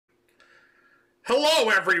Hello,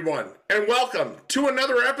 everyone, and welcome to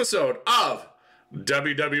another episode of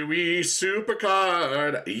WWE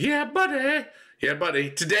SuperCard. Yeah, buddy. Yeah, buddy.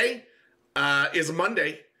 Today is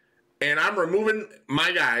Monday, and I'm removing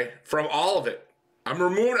my guy from all of it. I'm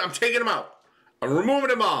taking him out. I'm removing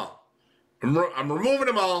them all. I'm removing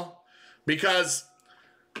them all because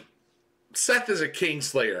Seth is a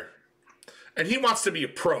Kingslayer, and he wants to be a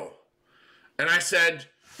pro. And I said,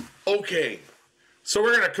 okay, so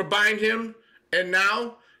we're gonna combine him. And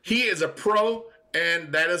now he is a pro,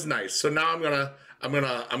 and that is nice. So now I'm gonna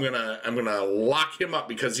lock him up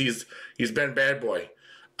because he's been bad boy.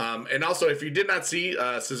 And also, if you did not see,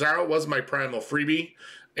 Cesaro was my primal freebie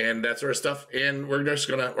and that sort of stuff. And we're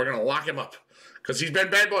gonna lock him up because he's been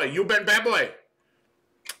bad boy. You've been bad boy.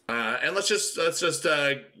 And let's just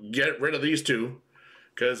get rid of these two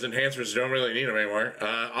because enhancers don't really need them anymore.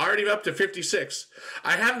 Already up to 56.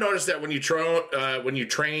 I have noticed that when you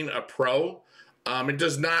train a pro. It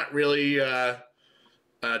does not really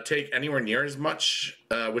take anywhere near as much,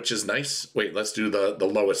 which is nice. Wait, let's do the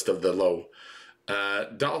lowest of the low.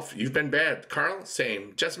 Dolph, you've been bad. Carl,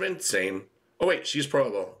 same. Jessamine, same. Oh, wait, she's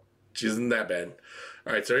probable. She isn't that bad.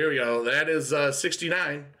 All right, so here we go. That is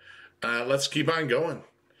 69. Let's keep on going.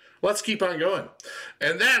 Let's keep on going.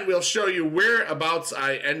 And then we'll show you whereabouts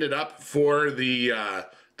I ended up for the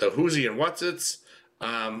Whoozy and Whatsits.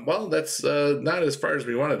 Well, that's not as far as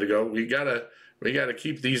we wanted to go. We gotta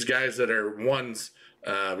keep these guys that are ones.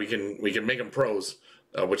 We can make them pros,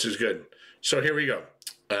 which is good. So here we go.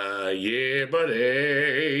 Yeah,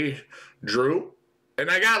 buddy, Drew, and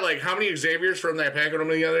I got like how many Xaviers from that pack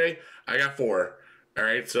opening the other day? I got 4. All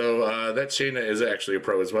right, so that Shayna is actually a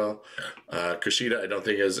pro as well. Kushida, I don't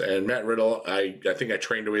think is, and Matt Riddle, I think I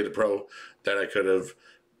trained away the pro that I could have.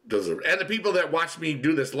 And the people that watch me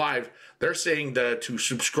do this live, they're saying to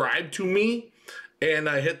subscribe to me and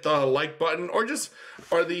hit the like button, or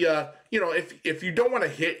the if you don't want to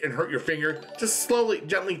hit and hurt your finger, just slowly,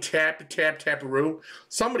 gently tap-a-roo.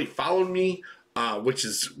 Somebody followed me, which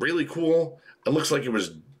is really cool. It looks like it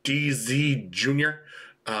was DZ Jr.,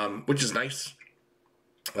 which is nice.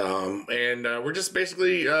 And we're just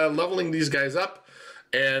basically leveling these guys up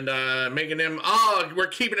and making them. Oh, we're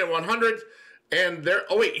keeping it 100. And they're,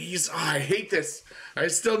 oh wait, I hate this. I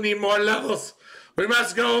still need more levels. We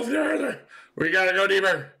must go further. We gotta go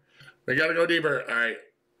deeper. We gotta go deeper. All right.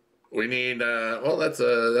 We need, well, that's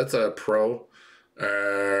a pro.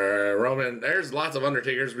 Roman, there's lots of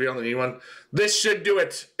Undertakers. We only need one. This should do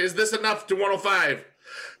it. Is this enough to 105?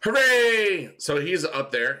 Hooray! So he's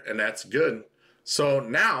up there, and that's good. So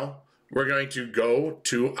now we're going to go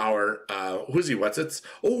to our Whoozy Whatsits.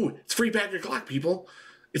 Oh, it's free pack o'clock, people.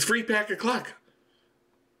 It's free pack o'clock.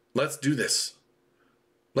 Let's do this.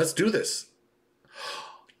 Let's do this.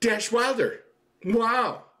 Dash Wilder.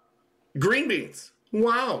 Wow. Green beans.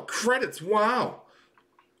 Wow. Credits. Wow.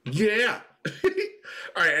 Yeah.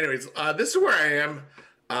 All right, anyways, this is where I am.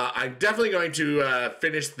 I'm definitely going to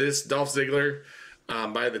finish this Dolph Ziggler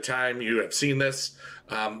by the time you have seen this.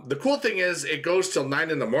 The cool thing is it goes till 9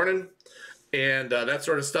 in the morning and that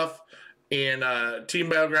sort of stuff. And Team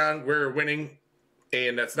Battleground, we're winning,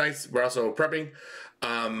 and that's nice. We're also prepping.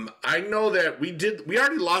 I know that we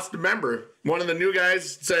already lost a member. One of the new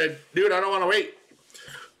guys said, dude, I don't want to wait.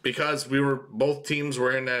 Because both teams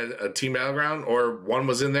were in a Team Battleground, or one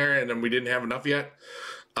was in there and then we didn't have enough yet.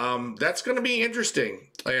 That's going to be interesting.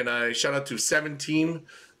 And shout out to 17.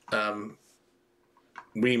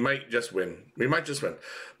 We might just win. We might just win.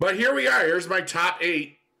 But here we are. Here's my top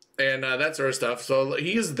 8 and that sort of stuff. So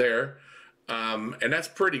he's there. And that's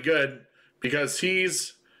pretty good because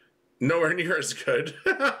he's nowhere near as good.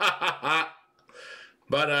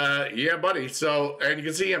 But, yeah, buddy. So, and you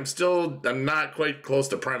can see I'm not quite close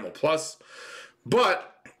to Primal Plus.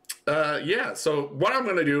 But, yeah. So what I'm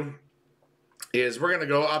going to do is we're going to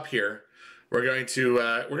go up here. We're going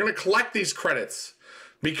to collect these credits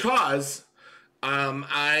because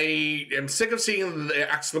I am sick of seeing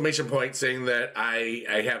the exclamation point saying that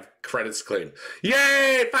I have credits claimed.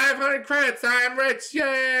 Yay! 500 credits! I'm rich!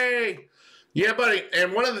 Yay! Yeah, buddy.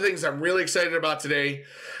 And one of the things I'm really excited about today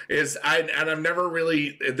is I've never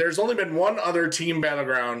really, there's only been one other Team Road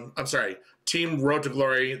to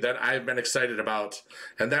Glory that I've been excited about.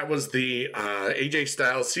 And that was the AJ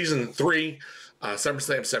Styles Season 3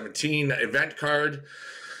 SummerSlam 17 event card.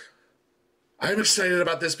 I'm excited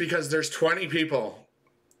about this because there's 20 people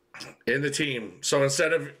in the team. So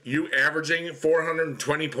instead of you averaging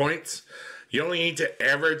 420 points, you only need to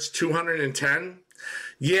average 210.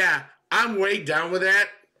 Yeah, I'm way down with that.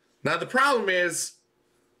 Now the problem is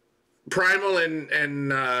Primal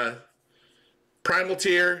and Primal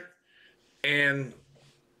tier and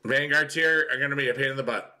Vanguard tier are going to be a pain in the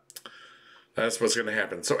butt. That's what's going to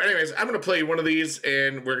happen. So anyways, I'm going to play one of these,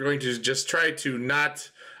 and we're going to just try to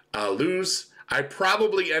not lose. I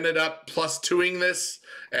probably ended up plus 2ing this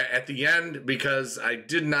at the end because I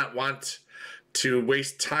did not want to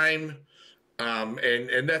waste time.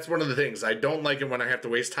 And that's one of the things. I don't like it when I have to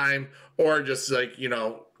waste time or just like, you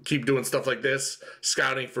know, keep doing stuff like this,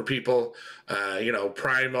 scouting for people, you know,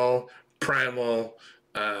 Primal Plus,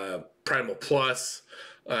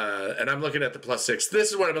 and I'm looking at the +6.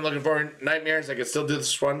 This is what I've been looking for. Nightmares. I can still do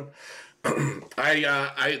this one.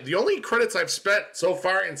 The only credits I've spent so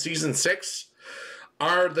far in season 6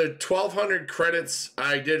 are the 1,200 credits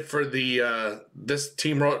I did for the this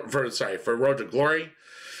team for Road to Glory.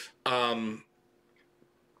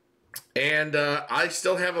 And I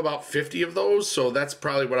still have about 50 of those, so that's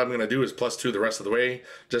probably what I'm going to do is +2 the rest of the way.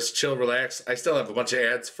 Just chill, relax. I still have a bunch of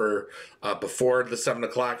ads for before the 7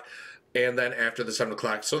 o'clock and then after the 7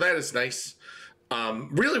 o'clock, so that is nice.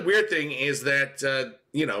 Really weird thing is that,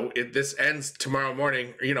 you know, this ends tomorrow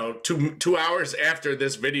morning, you know, two hours after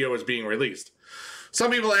this video is being released.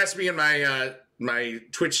 Some people ask me in my my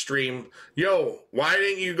Twitch stream, yo, why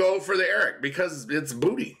didn't you go for the Eric? Because it's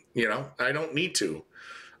booty, you know, I don't need to.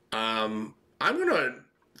 I'm going to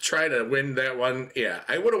try to win that one. Yeah,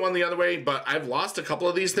 I would have won the other way, but I've lost a couple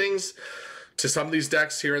of these things to some of these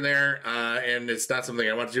decks here and there, and it's not something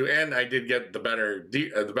I want to do. And I did get the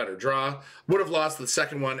better draw. Would have lost the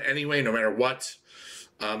second one anyway, no matter what.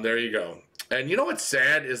 There you go. And you know what's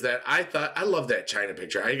sad is that I love that China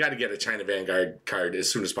picture. I got to get a China Vanguard card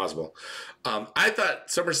as soon as possible. I thought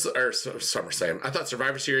SummerSlam. I thought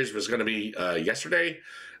Survivor Series was going to be yesterday.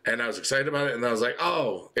 And I was excited about it, and I was like,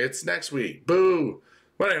 oh, it's next week. Boo.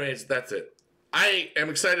 But anyways, that's it. I am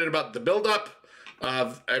excited about the build-up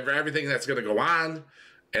of everything that's going to go on,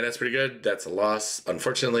 and that's pretty good. That's a loss,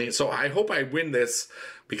 unfortunately. So I hope I win this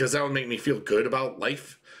because that will make me feel good about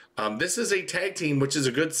life. This is a tag team, which is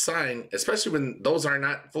a good sign, especially when those are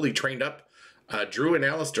not fully trained up. Drew and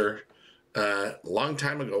Alistair, a long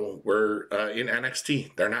time ago, were in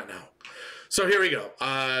NXT. They're not now. So here we go.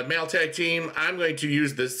 Male tag team. I'm going to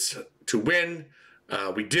use this to win.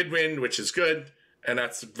 We did win, which is good, and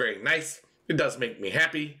that's very nice. It does make me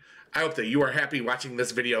happy. I hope that you are happy watching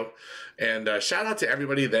this video. And shout out to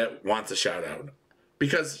everybody that wants a shout out,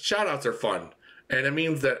 because shout outs are fun, and it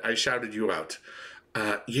means that I shouted you out.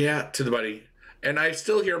 Yeah, to the buddy. And I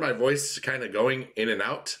still hear my voice kind of going in and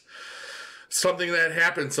out. Something that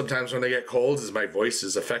happens sometimes when I get colds is my voice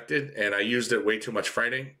is affected, and I used it way too much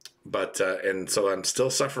Friday. But, and so I'm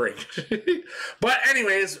still suffering. But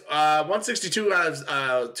anyways, 162 out of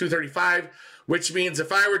 235, which means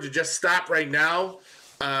if I were to just stop right now,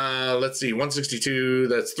 let's see, 162,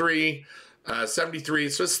 that's 3, 73.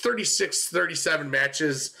 So it's 36, 37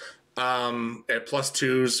 matches at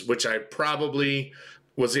 +2s, which I probably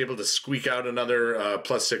was able to squeak out another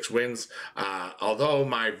 +6 wins. Although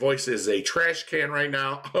my voice is a trash can right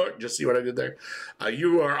now. Just see what I did there.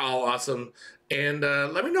 You are all awesome. And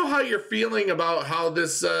let me know how you're feeling about how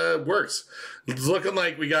this works. It's looking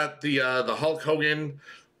like we got the Hulk Hogan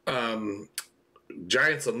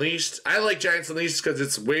Giants Unleashed. I like Giants Unleashed because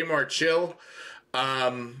it's way more chill.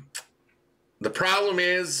 The problem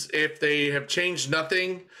is if they have changed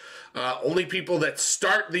nothing, only people that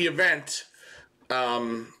start the event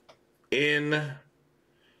in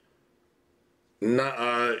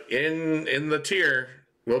the tier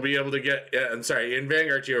will be able to get, I'm sorry, in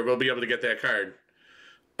Vanguard tier, we'll be able to get that card.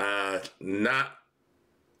 Not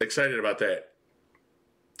excited about that,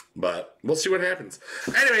 but we'll see what happens.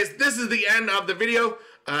 Anyways, this is the end of the video.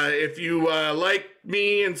 If you like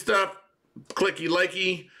me and stuff, clicky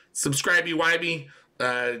likey, subscribey wibey,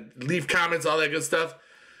 leave comments, all that good stuff.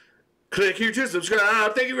 Click here to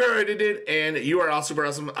subscribe. Thank you for already did, and you are all super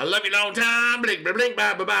awesome. I love you long time. Blink, blink, blink,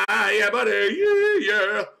 bye, bye, bye. Yeah, buddy.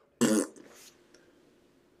 Yeah, yeah.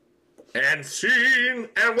 And scene,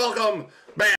 and welcome back.